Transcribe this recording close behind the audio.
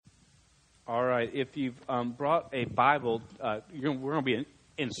All right. If you've brought a Bible, we're going to be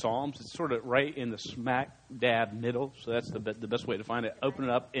in Psalms. It's sort of right in the smack dab middle, so that's the best way to find it. Open it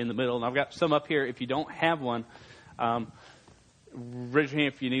up in the middle, and I've got some up here. If you don't have one, raise your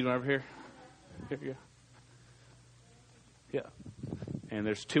hand if you need one over here. Here you go. Yeah. And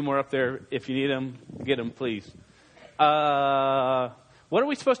there's two more up there. If you need them, get them, please. What are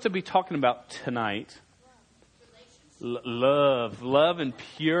we supposed to be talking about tonight? Love and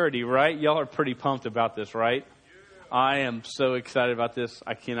purity, right? Y'all are pretty pumped about this, right? I am so excited about this.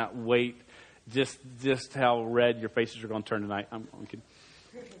 I cannot wait. Just how red your faces are going to turn tonight. I'm kidding.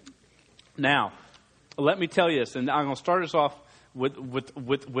 Now, let me tell you this, and I'm going to start us off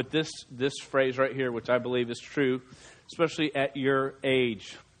with this phrase right here, which I believe is true, especially at your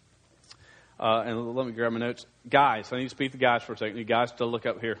age. And let me grab my notes. Guys, I need to speak to guys for a second. You guys to look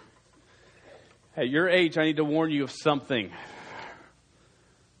up here. At your age, I need to warn you of something.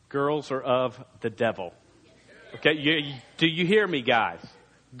 Girls are of the devil. Okay, do you hear me, guys?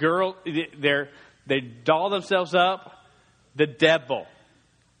 They doll themselves up. The devil.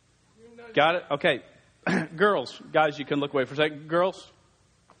 Got it? Okay. Girls, guys, you can look away for a second. Girls,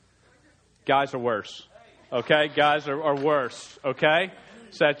 guys are worse. Okay, guys are worse. Okay,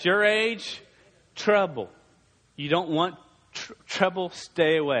 so at your age, trouble. You don't want trouble.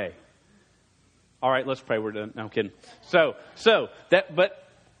 Stay away. All right, let's pray. We're done. No, I'm kidding. So that, but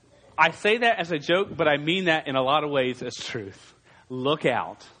I say that as a joke, but I mean that in a lot of ways as truth. Look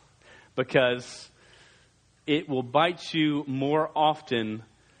out, because it will bite you more often,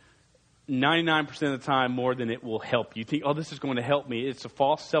 99% of the time, more than it will help you. Think, oh, this is going to help me. It's a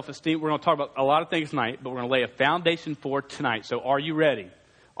false self-esteem. We're going to talk about a lot of things tonight, but we're going to lay a foundation for tonight. So are you ready?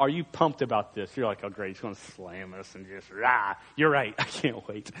 Are you pumped about this? You're like, oh, great, he's going to slam us and just, rah. You're right. I can't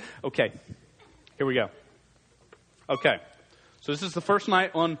wait. Okay. Here we go. Okay. So this is the first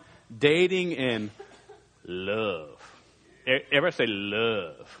night on dating and love. Everybody say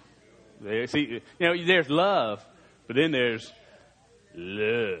love. See, there's love, but then there's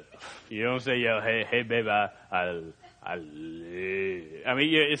love. You don't say, hey, babe, I love. I mean,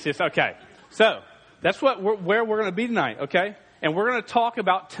 it's just, okay. So that's where we're going to be tonight, okay? And we're going to talk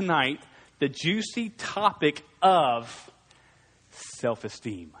about tonight the juicy topic of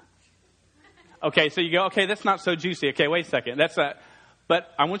self-esteem. Okay, so you go, okay, that's not so juicy. Okay, wait a second.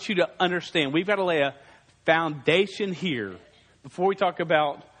 But I want you to understand, we've got to lay a foundation here before we talk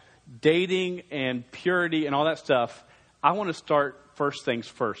about dating and purity and all that stuff. I want to start first things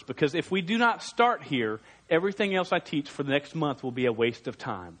first, because if we do not start here, everything else I teach for the next month will be a waste of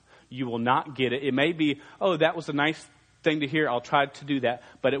time. You will not get it. It may be, oh, that was a nice thing to hear. I'll try to do that,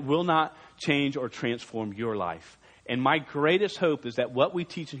 but it will not change or transform your life. And my greatest hope is that what we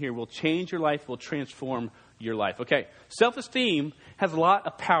teach in here will change your life, will transform your life. Okay, self-esteem has a lot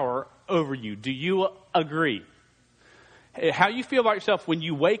of power over you. Do you agree? How you feel about yourself when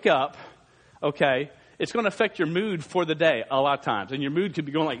you wake up, okay, it's going to affect your mood for the day a lot of times. And your mood could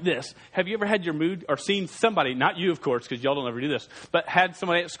be going like this. Have you ever had your mood, or seen somebody, not you, of course, because y'all don't ever do this, but had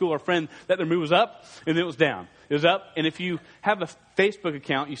somebody at school or a friend that their mood was up and then it was down. It was up. And if you have a Facebook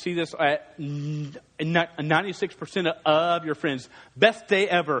account, you see this at 96% of your friends. Best day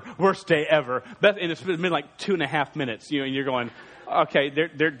ever, worst day ever. And it's been like 2.5 minutes, and you're going, okay,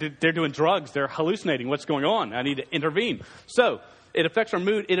 they're doing drugs. They're hallucinating. What's going on? I need to intervene. So it affects our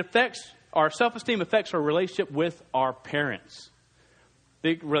mood. Our self-esteem affects our relationship with our parents.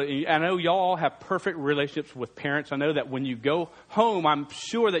 I know y'all all have perfect relationships with parents. I know that when you go home, I'm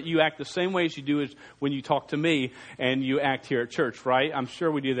sure that you act the same way as you do as when you talk to me and you act here at church, right? I'm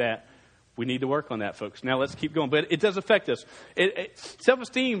sure we do that. We need to work on that, folks. Now let's keep going. But it does affect us.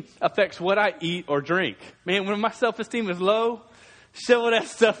 Self-esteem affects what I eat or drink. Man, when my self-esteem is low, show that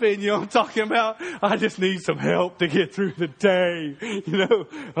stuff in, you know what I'm talking about? I just need some help to get through the day.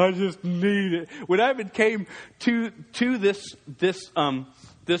 I just need it. When I even came to this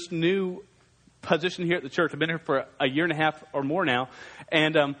new position here at the church, I've been here for a year and a half or more now,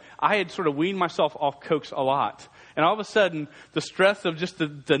 and I had sort of weaned myself off Cokes a lot. And all of a sudden, the stress of just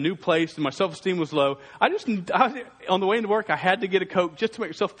the new place and my self-esteem was low. On the way into work, I had to get a Coke just to make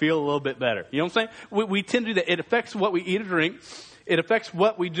myself feel a little bit better. You know what I'm saying? We tend to do that. It affects what we eat or drink. It affects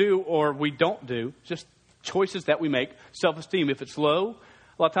what we do or we don't do. Just choices that we make. Self-esteem. If it's low,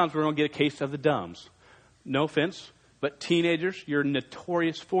 a lot of times we're going to get a case of the dumbs. No offense, but teenagers, you're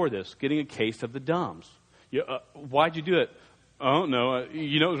notorious for this. Getting a case of the dumbs. Why'd you do it? Oh, no.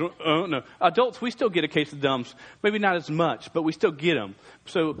 Oh, no. Adults, we still get a case of the dumbs. Maybe not as much, but we still get them.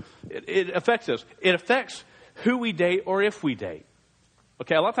 So it affects us. It affects who we date or if we date.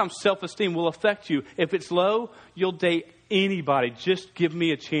 Okay, a lot of times self-esteem will affect you. If it's low, you'll date anybody, just give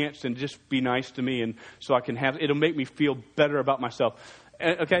me a chance and just be nice to me, and so I can it'll make me feel better about myself.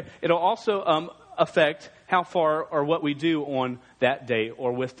 Okay? It'll also affect how far or what we do on that day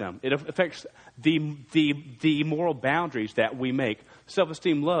or with them. It affects the moral boundaries that we make.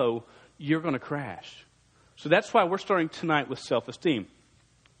 Self-esteem low, you're going to crash. So that's why we're starting tonight with self-esteem.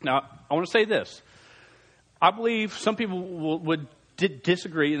 Now, I want to say this. I believe some people would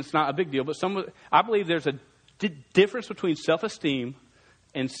disagree, and it's not a big deal, but I believe there's a difference between self-esteem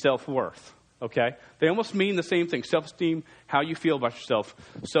and self-worth. Okay? They almost mean the same thing. Self-esteem, how you feel about yourself.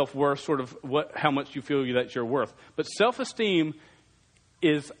 Self-worth, sort of how much you feel that you're worth. But self-esteem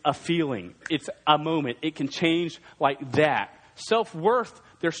is a feeling. It's a moment. It can change like that. Self-worth,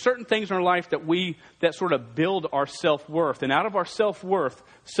 there's certain things in our life that sort of build our self-worth. And out of our self-worth,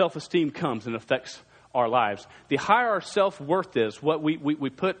 self-esteem comes and affects our lives. The higher our self-worth is, what we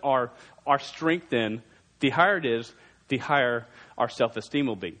put our strength in, the higher it is, the higher our self-esteem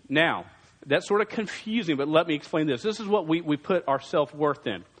will be. Now, that's sort of confusing, but let me explain this. This is what we put our self-worth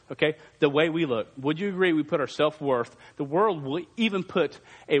in, okay? The way we look. Would you agree we put our self-worth? The world will even put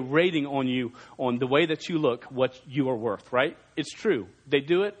a rating on you on the way that you look, what you are worth, right? It's true. They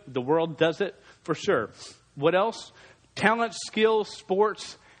do it. The world does it for sure. What else? Talent, skills,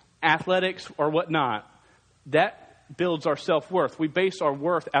 sports, athletics, or whatnot. That builds our self-worth. We base our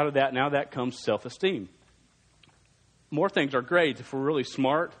worth out of that. Now that comes self-esteem. More things are great if we're really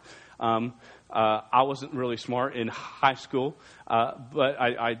smart. I wasn't really smart in high school, but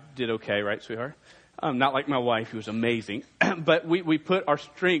I did okay, right, sweetheart? Not like my wife, who was amazing. But we put our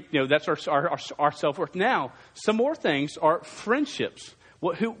strength, that's our self-worth. Now, some more things are friendships.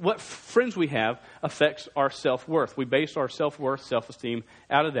 What friends we have affects our self-worth. We base our self-worth, self-esteem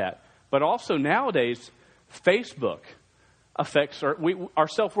out of that. But also nowadays, Facebook affects our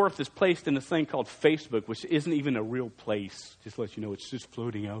self-worth is placed in this thing called Facebook, which isn't even a real place. Just to let you know, it's just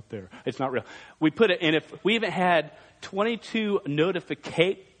floating out there. It's not real. We put it, and if we even had 22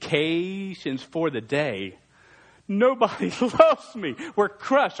 notifications for the day, nobody loves me. We're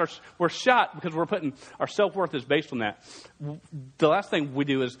crushed. We're shot because we're putting our self-worth is based on that. The last thing we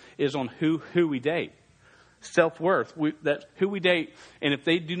do is on who we date. Self-worth, that's who we date, and if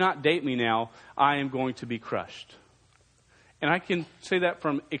they do not date me now, I am going to be crushed. And I can say that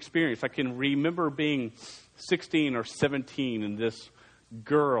from experience. I can remember being 16 or 17 and this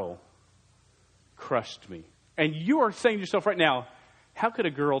girl crushed me. And you are saying to yourself right now, how could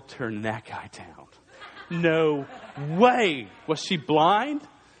a girl turn that guy down? No way. Was she blind?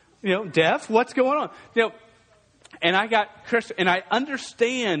 Deaf? What's going on? And I got crushed, and I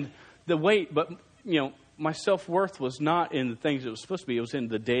understand the weight, but, my self-worth was not in the things it was supposed to be. It was in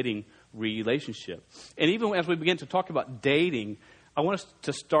the dating relationship. And even as we begin to talk about dating, I want us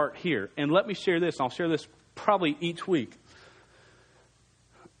to start here. And let me share this. I'll share this probably each week.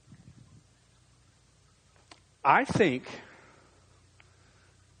 I think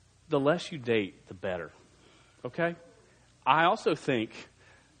the less you date, the better. Okay? I also think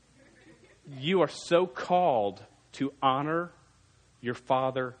you are so called to honor your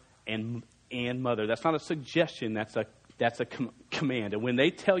father and mother. That's not a suggestion. That's a command. And when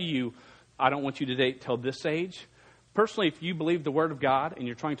they tell you, I don't want you to date till this age, personally, if you believe the Word of God and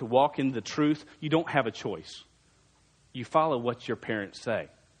you're trying to walk in the truth, you don't have a choice. You follow what your parents say.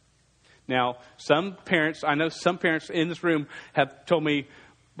 Now, I know some parents in this room have told me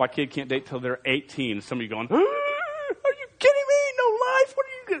my kid can't date till they're 18. Some of you going, are you kidding me? No life? What are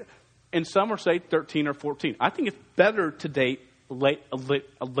you going to? And some are, say, 13 or 14. I think it's better to date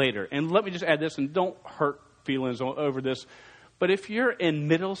later. And let me just add this, and don't hurt feelings over this. But if you're in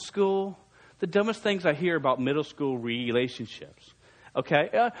middle school, the dumbest things I hear about middle school relationships. Okay?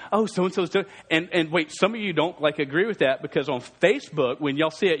 So-and-so's doing... And wait, some of you don't agree with that, because on Facebook, when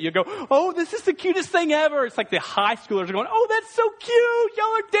y'all see it, you go, oh, this is the cutest thing ever. It's like the high schoolers are going, oh, that's so cute.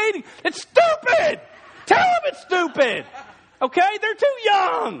 Y'all are dating. It's stupid. Tell them it's stupid. Okay? They're too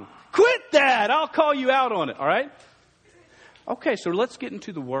young. Quit that. I'll call you out on it. All right? Okay, so let's get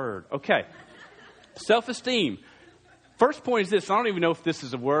into the word. Okay. Self-esteem. First point is this. I don't even know if this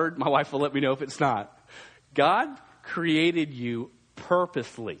is a word. My wife will let me know if it's not. God created you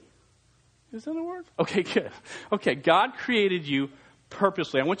purposely. Is that a word? Okay, good. Okay, God created you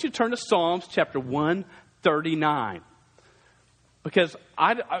purposely. I want you to turn to Psalms chapter 139. Because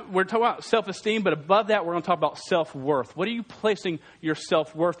we're talking about self-esteem, but above that, we're going to talk about self-worth. What are you placing your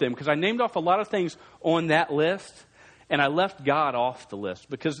self-worth in? Because I named off a lot of things on that list, and I left God off the list.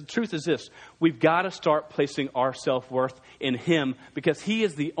 Because the truth is this: we've got to start placing our self-worth in Him, because He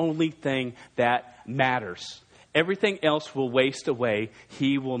is the only thing that matters. Everything else will waste away.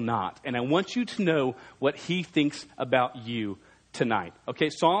 He will not. And I want you to know what he thinks about you tonight. Okay,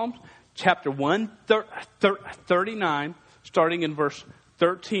 Psalms chapter 139, starting in verse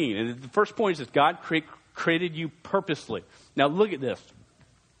 13. And the first point is that God created you purposely. Now look at this.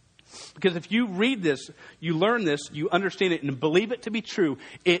 Because if you read this, you learn this, you understand it, and believe it to be true,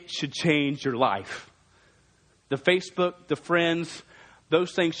 it should change your life. The Facebook, the friends,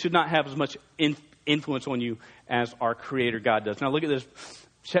 those things should not have as much influence on you as our Creator God does. Now look at this.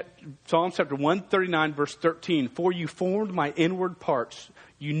 Psalm chapter 139, verse 13. For you formed my inward parts.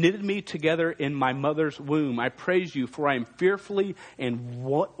 You knitted me together in my mother's womb. I praise you, for I am fearfully and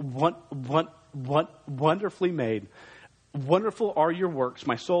wonderfully made. Wonderful are your works.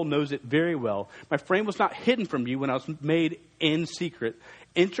 My soul knows it very well. My frame was not hidden from you when I was made in secret,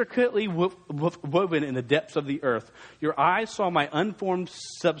 intricately woven in the depths of the earth. Your eyes saw my unformed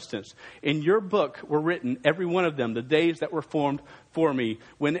substance. In your book were written, every one of them, the days that were formed for me,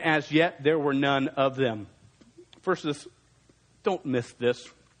 when as yet there were none of them. First, don't miss this.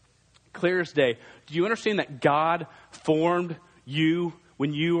 Clear as day. Do you understand that God formed you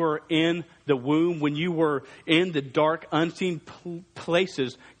when you were in the womb, when you were in the dark, unseen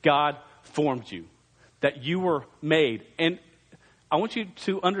places? God formed you, that you were made. And I want you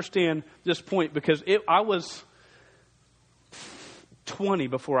to understand this point, because I was 20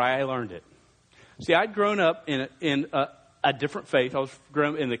 before I learned it. See, I'd grown up in a different faith. I was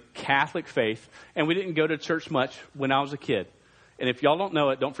grown in the Catholic faith, and we didn't go to church much when I was a kid. And if y'all don't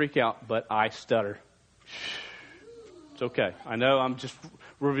know it, don't freak out, but I stutter. It's okay. I know I'm just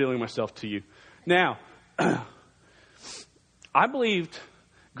revealing myself to you. Now, I believed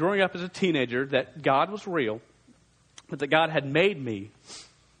growing up as a teenager that God was real, but that God had made me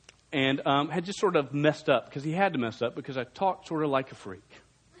and had just sort of messed up, because he had to mess up, because I talked sort of like a freak.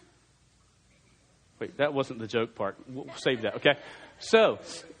 Wait, that wasn't the joke part. We'll save that, okay? So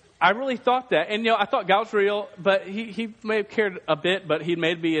I really thought that. And, I thought God was real, but he may have cared a bit, but he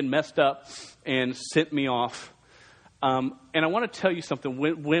made me and messed up and sent me off. And I want to tell you something.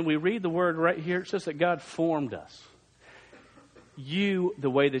 When we read the word right here, it says that God formed us. You, the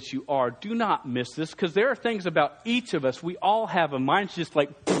way that you are, do not miss this, because there are things about each of us. We all have them. Mine's just like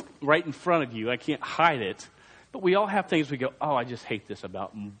right in front of you. I can't hide it. But we all have things we go, oh, I just hate this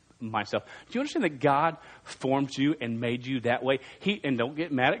about myself. Do you understand that God formed you and made you that way? And don't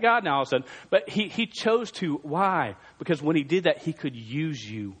get mad at God now all of a sudden, but he chose to. Why? Because when he did that, he could use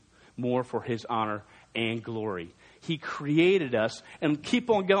you more for his honor and glory. He created us, and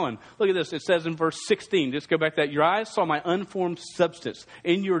keep on going. Look at this. It says in verse 16, just go back to that. Your eyes saw my unformed substance.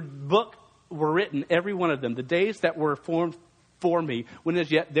 In your book were written, every one of them, the days that were formed for me, when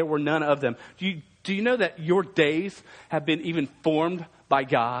as yet there were none of them. Do you know that your days have been even formed by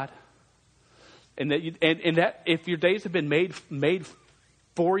God? And that if your days have been made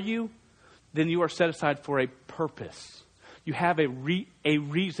for you, then you are set aside for a purpose. You have a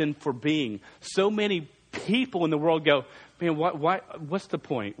reason for being. So many people in the world go, man, what's the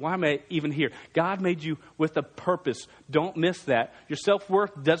point? Why am I even here? God made you with a purpose. Don't miss that. Your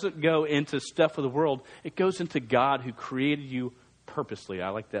self-worth doesn't go into stuff of the world. It goes into God, who created you purposely. I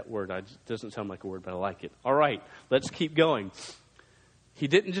like that word. It doesn't sound like a word, but I like it. All right, let's keep going. He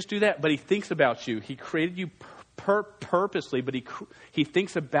didn't just do that, but he thinks about you. He created you purposely, but he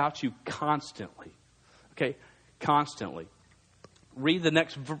thinks about you constantly. Okay, constantly. Read the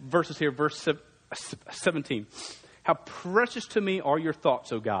next verses here, verse 17. How precious to me are your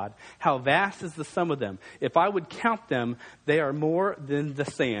thoughts, O God. How vast is the sum of them. If I would count them, they are more than the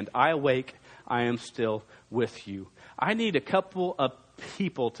sand. I awake, I am still with you. I need a couple of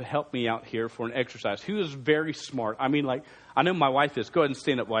people to help me out here for an exercise. Who is very smart? I mean, like, I know my wife is. Go ahead and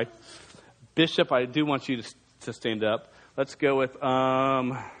stand up, wife. Bishop, I do want you to stand up. Let's go with,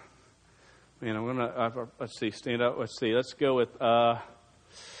 let's see, stand up. Let's see. Let's go with,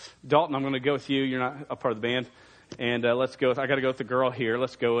 Dalton, I'm going to go with you. You're not a part of the band. And let's go with, I got to go with the girl here.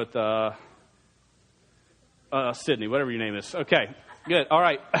 Let's go with Sydney, whatever your name is. Okay, good. All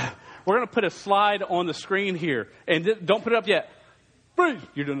right. We're going to put a slide on the screen here. And don't put it up yet.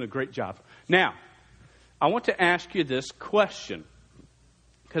 You're doing a great job. Now, I want to ask you this question.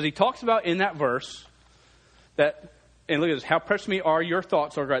 Because he talks about in that verse that, and look at this, how precious to me are your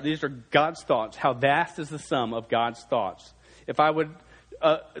thoughts, O God. These are God's thoughts. How vast is the sum of God's thoughts. If I would...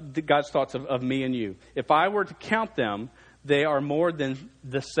 God's thoughts of me and you. If I were to count them, they are more than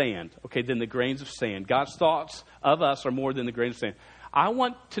the sand, okay, than the grains of sand. God's thoughts of us are more than the grains of sand. I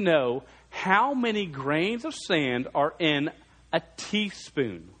want to know how many grains of sand are in a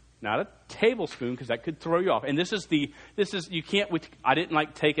teaspoon, not a tablespoon, because that could throw you off. And I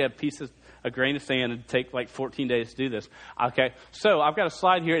didn't take a piece a grain of sand. It'd take like 14 days to do this. Okay, so I've got a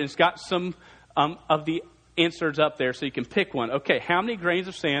slide here, and it's got some of the answers up there, so you can pick one. Okay, how many grains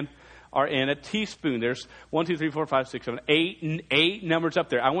of sand are in a teaspoon? There's 1, 2, 3, 4, 5, 6, 7, 8 numbers up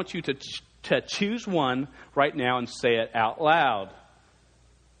there. I want you to choose one right now and say it out loud.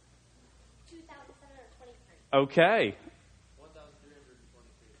 2,723. Okay.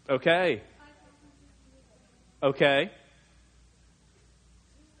 1,323. Okay.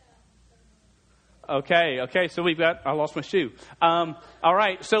 Okay. Okay, so we've got, I lost my shoe. All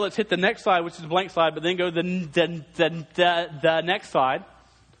right, so let's hit the next slide, which is a blank slide, but then go to the next slide.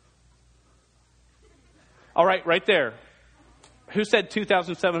 All right, right there. Who said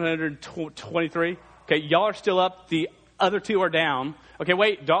 2,723? Okay, y'all are still up. The other two are down. Okay,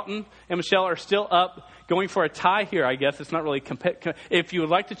 wait, Dalton and Michelle are still up, going for a tie here, I guess. It's not really if you would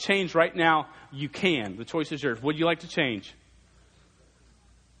like to change right now, you can. The choice is yours. Would you like to change?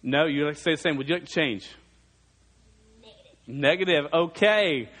 No, you like to stay the same. Would you like to change? Negative.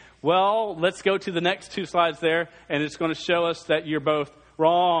 Okay. Well, let's go to the next two slides there, and it's going to show us that you're both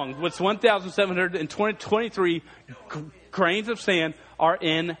wrong. What's 1,723 grains of sand are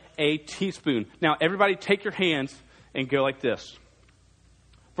in a teaspoon. Now, everybody take your hands and go like this.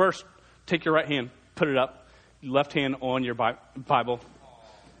 First, take your right hand, put it up, left hand on your Bible.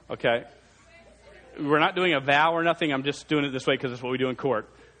 Okay. We're not doing a vow or nothing. I'm just doing it this way because it's what we do in court.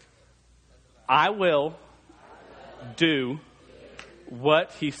 I will do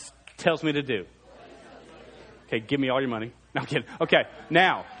what he tells me to do. Okay, give me all your money. No, I'm kidding. Okay,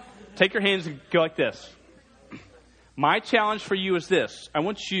 now, take your hands and go like this. My challenge for you is this. I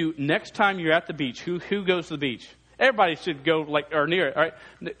want you, next time you're at the beach, who goes to the beach? Everybody should go like, or near it, all right?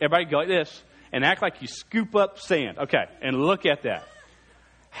 Everybody go like this and act like you scoop up sand. Okay, and look at that.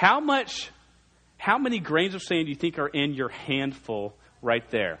 How many grains of sand do you think are in your handful right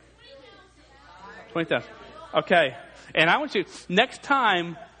there? 20,000. Okay, and I want you, next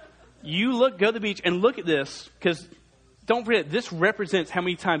time you go to the beach and look at this, because don't forget, this represents how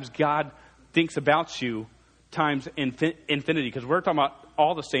many times God thinks about you times infinity, because we're talking about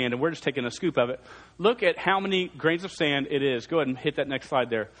all the sand, and we're just taking a scoop of it. Look at how many grains of sand it is. Go ahead and hit that next slide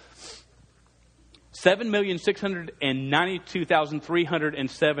there.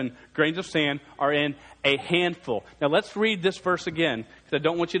 7,692,307 grains of sand are in a handful. Now, let's read this verse again, because I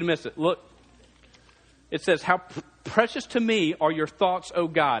don't want you to miss it. Look, it says, how precious to me are your thoughts, O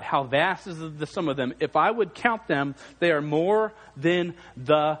God. How vast is the sum of them. If I would count them, they are more than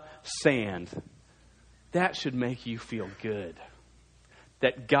the sand. That should make you feel good.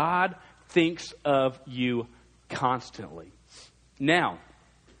 That God thinks of you constantly. Now,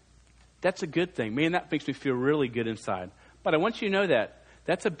 that's a good thing. Man, that makes me feel really good inside. But I want you to know that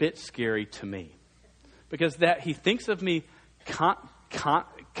that's a bit scary to me. Because that he thinks of me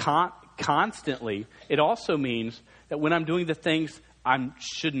constantly, it also means that when I'm doing the things I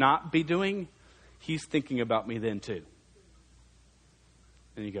should not be doing, he's thinking about me then too.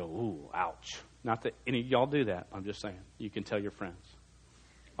 And you go, ooh, ouch. Not that any of y'all do that. I'm just saying. You can tell your friends.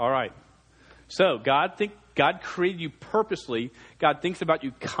 All right. So God created you purposely. God thinks about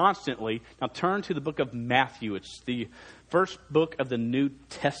you constantly. Now turn to the book of Matthew. It's the first book of the New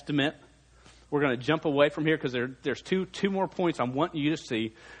Testament. We're going to jump away from here because there's two more points I want you to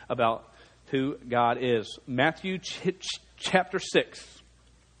see about who God is. Matthew chapter 6.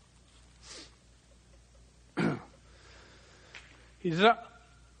 He's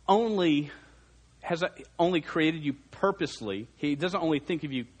has only created you purposely. He doesn't only think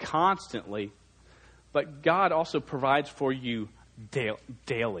of you constantly, but God also provides for you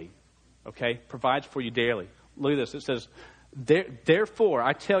daily. Okay? Provides for you daily. Look at this. It says, therefore,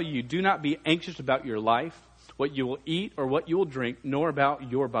 I tell you, do not be anxious about your life, what you will eat or what you will drink, nor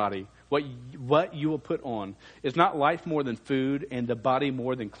about your body, what you will put on. Is not life more than food, and the body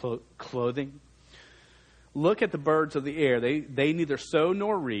more than clothing? Look at the birds of the air. They neither sow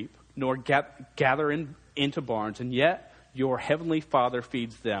nor reap, nor gather into barns, and yet your heavenly Father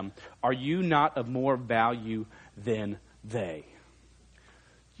feeds them. Are you not of more value than they?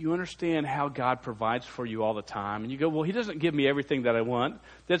 You understand how God provides for you all the time. And you go, well, he doesn't give me everything that I want.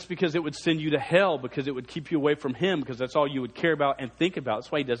 That's because it would send you to hell, because it would keep you away from him, because that's all you would care about and think about.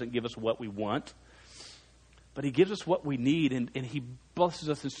 That's why he doesn't give us what we want. But he gives us what we need, and he blesses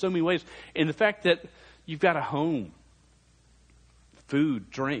us in so many ways. And the fact that you've got a home, food,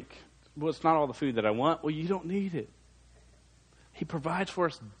 drink. Well, it's not all the food that I want. Well, you don't need it. He provides for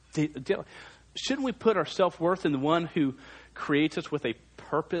us daily. Shouldn't we put our self-worth in the one who creates us with a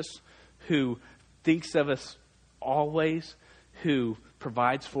purpose, who thinks of us always, who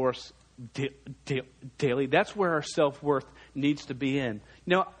provides for us daily? That's where our self-worth needs to be in.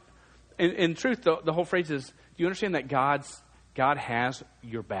 You know, in truth, the whole phrase is, do you understand that God has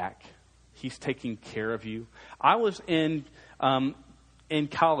your back? He's taking care of you. I was in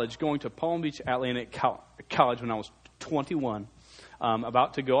college, going to Palm Beach Atlantic College when I was 21,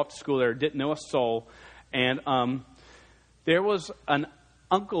 about to go up to school there, didn't know a soul. And there was an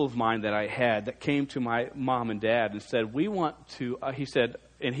uncle of mine that I had that came to my mom and dad and said, we want to, he said,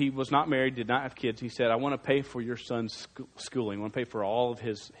 and he was not married, did not have kids. He said, I want to pay for your son's schooling. I want to pay for all of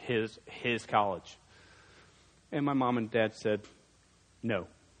his college. And my mom and dad said, no.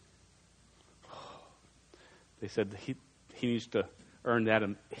 They said he needs to earn that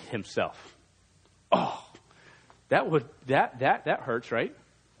himself. Oh, that hurts, right?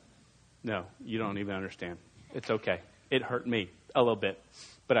 No, you don't even understand. It's okay. It hurt me a little bit,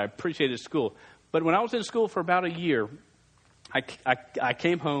 but I appreciated school. But when I was in school for about a year, I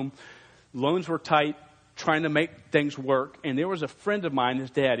came home, loans were tight, trying to make things work, and there was a friend of mine, his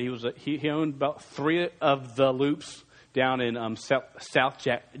dad. He owned about 3 of the loops down in South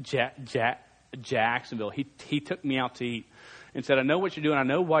Jacksonville. He took me out to eat and said, I know what you're doing. I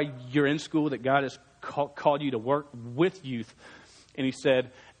know why you're in school, that God has called you to work with youth. And he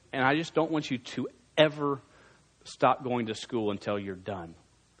said, and I just don't want you to ever stop going to school until you're done.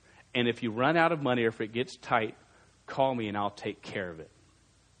 And if you run out of money or if it gets tight, call me and I'll take care of it.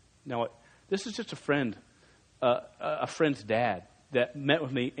 Now, this is just a friend's dad that met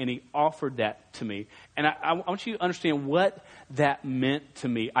with me, and he offered that to me. And I want you to understand what that meant to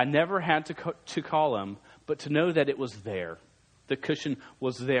me. I never had to call him, but to know that it was there. The cushion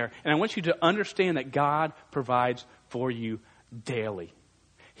was there. And I want you to understand that God provides for you daily.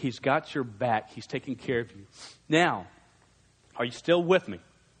 He's got your back. He's taking care of you. Now, are you still with me?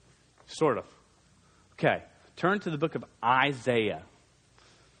 Sort of. Okay. Turn to the book of Isaiah.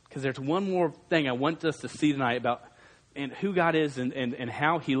 Because there's one more thing I want us to see tonight about and who God is and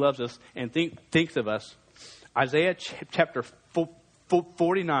how he loves us and thinks of us. Isaiah chapter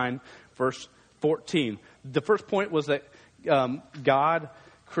 49, verse 14. The first point was that God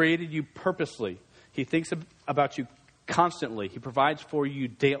created you purposely. He thinks about you constantly. He provides for you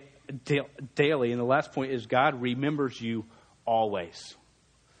daily. And the last point is God remembers you always.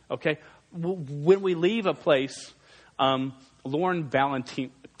 Okay? When we leave a place, Lauren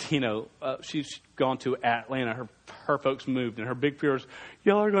Valentino, she's gone to Atlanta. Her folks moved, and her big fear is,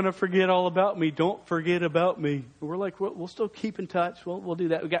 y'all are going to forget all about me. Don't forget about me. And we're like, we'll still keep in touch. We'll do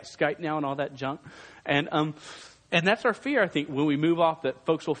that. We got Skype now and all that junk. And that's our fear, I think, when we move off, that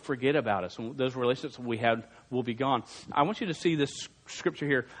folks will forget about us. And those relationships we had will be gone. I want you to see this scripture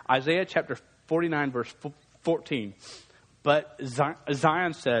here. Isaiah chapter 49, verse 14. But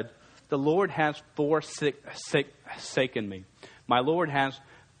Zion said, the Lord has forsaken me. My Lord has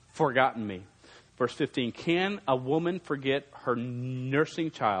forgotten me. Verse 15, can a woman forget her nursing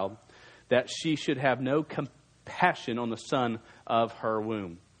child, that she should have no compassion on the son of her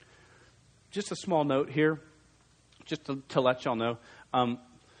womb? Just a small note here, just to let y'all know.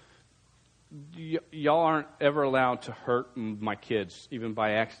 Y'all aren't ever allowed to hurt my kids, even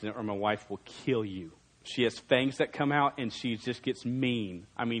by accident, or my wife will kill you. She has fangs that come out, and she just gets mean.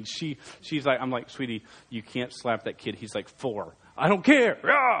 I mean, she's like, I'm like, sweetie, you can't slap that kid. He's like 4. I don't care.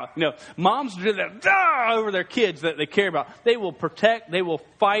 Ah! You know, moms do that over their kids that they care about. They will protect. They will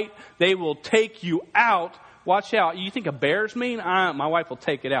fight. They will take you out. Watch out. You think a bear's mean? My wife will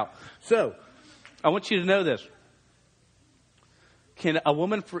take it out. So, I want you to know this.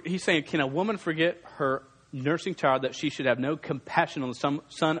 He's saying, can a woman forget her nursing child, that she should have no compassion on the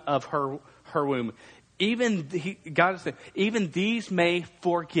son of her womb? God is saying, even these may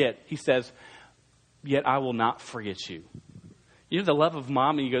forget. He says, yet I will not forget you. You know the love of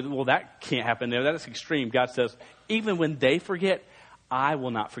mom, and you go, well, that can't happen there. That is extreme. God says, even when they forget, I will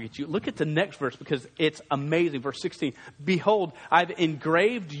not forget you. Look at the next verse, because it's amazing. Verse 16, behold, I've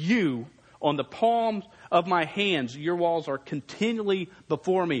engraved you on the palms of my hands. Your walls are continually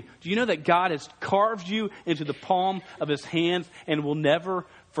before me. Do you know that God has carved you into the palm of his hands and will never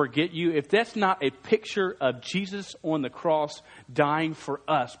forget you? If that's not a picture of Jesus on the cross dying for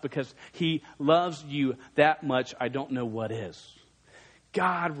us because he loves you that much, I don't know what is.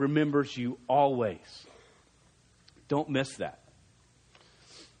 God remembers you always. Don't miss that.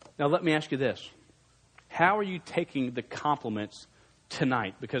 Now let me ask you this. How are you taking the compliments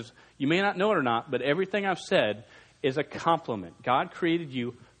tonight? Because you may not know it or not, but everything I've said is a compliment. God created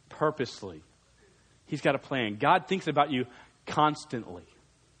you purposely. He's got a plan. God thinks about you constantly.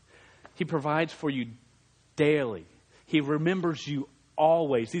 He provides for you daily. He remembers you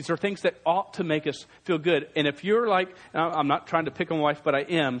always. These are things that ought to make us feel good. And if you're like, I'm not trying to pick on my wife, but I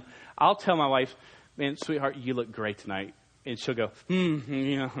am, I'll tell my wife, man, sweetheart, you look great tonight. And she'll go,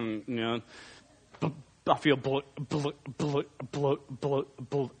 I feel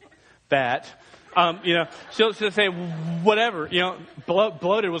fat. She'll say whatever,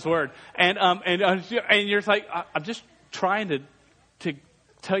 bloated was the word. And you're like, I'm just trying to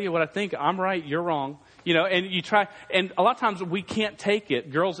tell you what I think. I'm right, you're wrong. And you try, and a lot of times we can't take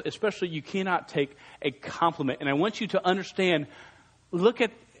it. Girls, especially, you cannot take a compliment. And I want you to understand, look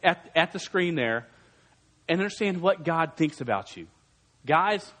at the screen there and understand what God thinks about you.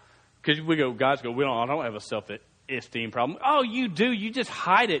 Guys, because I don't have a self-esteem problem. Oh, you do. You just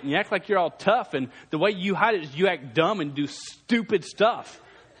hide it and you act like you're all tough. And the way you hide it is you act dumb and do stupid stuff.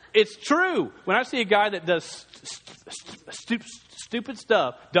 It's true. When I see a guy that does stupid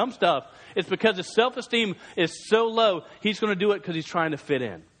stuff, dumb stuff, it's because his self-esteem is so low, he's going to do it because he's trying to fit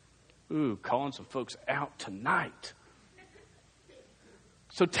in. Ooh, calling some folks out tonight.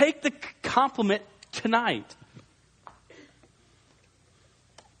 So take the compliment tonight.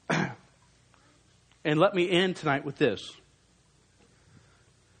 And let me end tonight with this.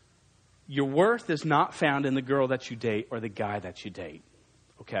 Your worth is not found in the girl that you date or the guy that you date.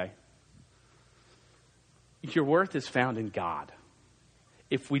 Okay? Your worth is found in God.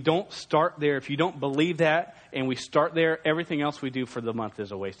 If we don't start there, if you don't believe that, and we start there, everything else we do for the month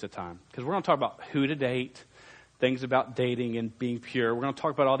is a waste of time. Because we're going to talk about who to date, things about dating and being pure. We're going to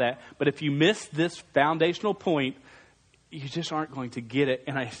talk about all that. But if you miss this foundational point, you just aren't going to get it.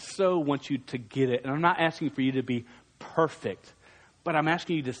 And I so want you to get it. And I'm not asking for you to be perfect, but I'm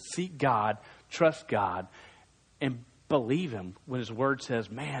asking you to seek God, trust God, and believe Him when His Word says,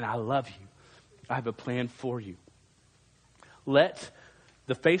 man, I love you. I have a plan for you. Let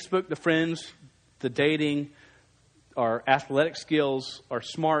the Facebook, the friends, the dating, our athletic skills, our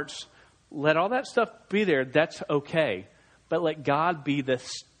smarts, let all that stuff be there. That's okay. But let God be the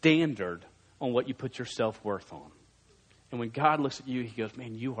standard on what you put your self-worth on. And when God looks at you, He goes,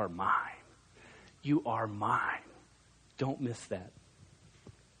 man, you are mine. You are mine. Don't miss that.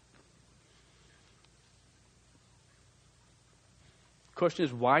 The question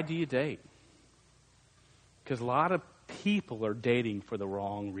is, why do you date? Because a lot of people are dating for the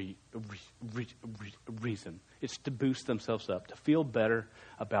wrong reason. It's to boost themselves up, to feel better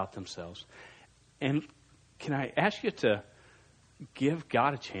about themselves. And can I ask you to give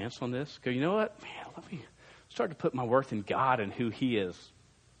God a chance on this? Go, you know what? Man, let me start to put my worth in God and who He is.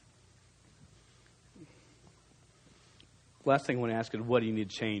 Last thing I want to ask is, what do you need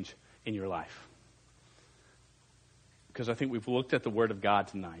to change in your life? Because I think we've looked at the Word of God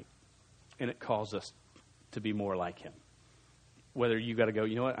tonight, and it calls us to be more like Him. Whether you got to go,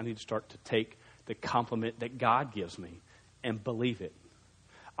 you know what, I need to start to take the compliment that God gives me and believe it.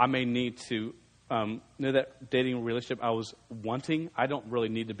 I may need to know that dating relationship I was wanting. I don't really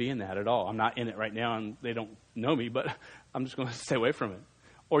need to be in that at all. I'm not in it right now, and they don't know me, but I'm just going to stay away from it.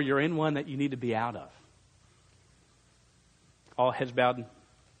 Or you're in one that you need to be out of. All heads bowed,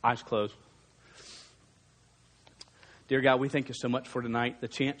 eyes closed. Dear God, we thank you so much for tonight, the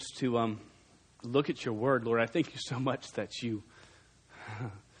chance to look at your word, Lord. I thank you so much that you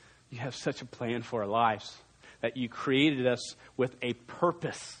have such a plan for our lives, that you created us with a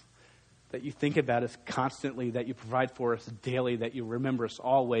purpose, that you think about us constantly, that you provide for us daily, that you remember us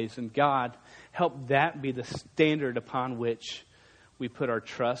always. And God, help that be the standard upon which we put our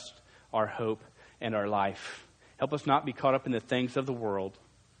trust, our hope, and our life. Help us not be caught up in the things of the world,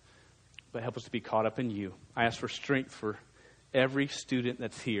 but help us to be caught up in you. I ask for strength for every student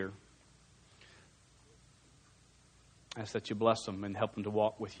that's here. I ask that you bless them and help them to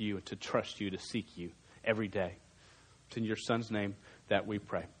walk with you and to trust you, to seek you every day. It's in your Son's name that we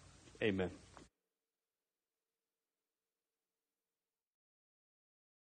pray. Amen.